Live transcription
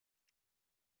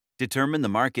Determine the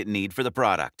market need for the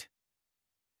product.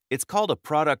 It's called a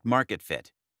product market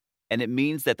fit, and it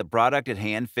means that the product at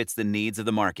hand fits the needs of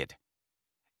the market.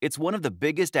 It's one of the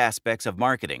biggest aspects of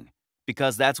marketing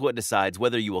because that's what decides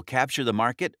whether you will capture the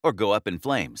market or go up in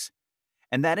flames.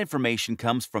 And that information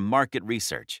comes from market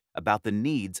research about the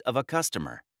needs of a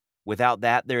customer. Without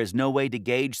that, there is no way to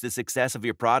gauge the success of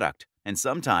your product, and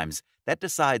sometimes that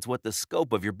decides what the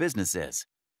scope of your business is.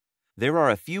 There are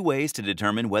a few ways to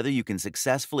determine whether you can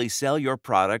successfully sell your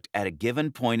product at a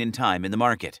given point in time in the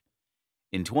market.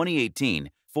 In 2018,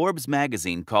 Forbes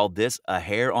magazine called this a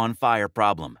hair on fire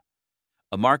problem.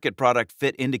 A market product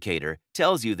fit indicator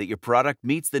tells you that your product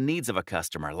meets the needs of a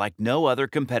customer like no other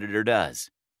competitor does.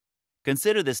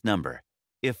 Consider this number.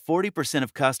 If 40%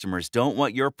 of customers don't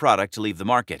want your product to leave the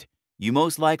market, you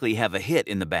most likely have a hit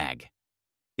in the bag.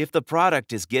 If the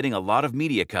product is getting a lot of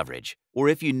media coverage, or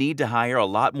if you need to hire a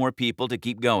lot more people to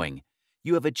keep going,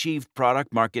 you have achieved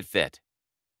product market fit.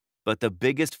 But the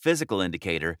biggest physical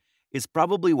indicator is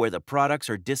probably where the products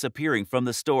are disappearing from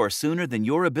the store sooner than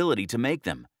your ability to make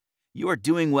them. You are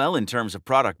doing well in terms of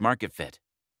product market fit.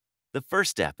 The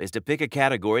first step is to pick a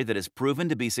category that has proven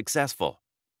to be successful.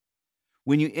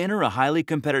 When you enter a highly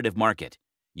competitive market,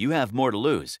 you have more to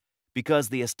lose because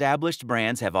the established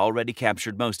brands have already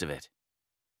captured most of it.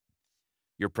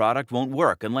 Your product won't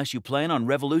work unless you plan on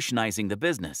revolutionizing the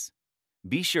business.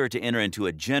 Be sure to enter into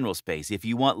a general space if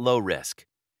you want low risk.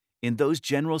 In those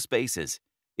general spaces,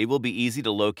 it will be easy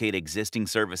to locate existing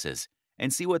services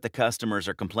and see what the customers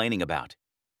are complaining about.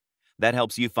 That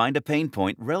helps you find a pain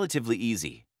point relatively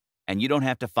easy, and you don't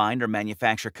have to find or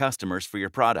manufacture customers for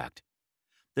your product.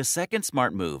 The second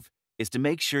smart move is to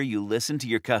make sure you listen to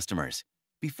your customers.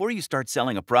 Before you start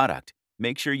selling a product,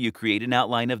 make sure you create an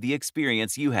outline of the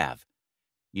experience you have.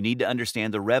 You need to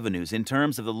understand the revenues in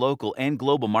terms of the local and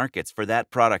global markets for that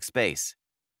product space.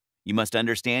 You must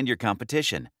understand your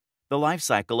competition, the life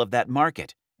cycle of that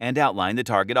market, and outline the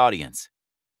target audience.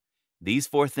 These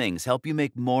 4 things help you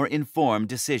make more informed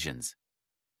decisions.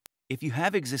 If you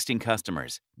have existing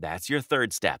customers, that's your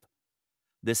third step.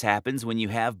 This happens when you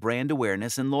have brand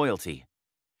awareness and loyalty.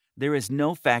 There is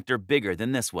no factor bigger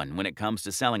than this one when it comes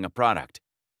to selling a product.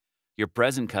 Your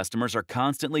present customers are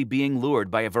constantly being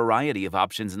lured by a variety of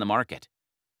options in the market.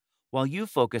 While you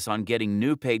focus on getting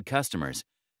new paid customers,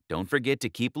 don't forget to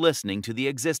keep listening to the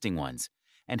existing ones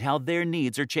and how their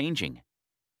needs are changing.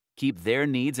 Keep their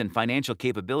needs and financial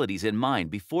capabilities in mind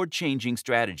before changing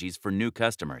strategies for new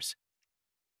customers.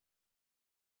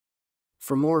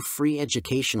 For more free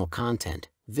educational content,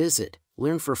 visit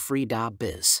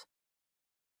learnforfree.biz.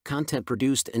 Content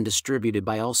produced and distributed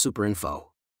by AllSuperInfo.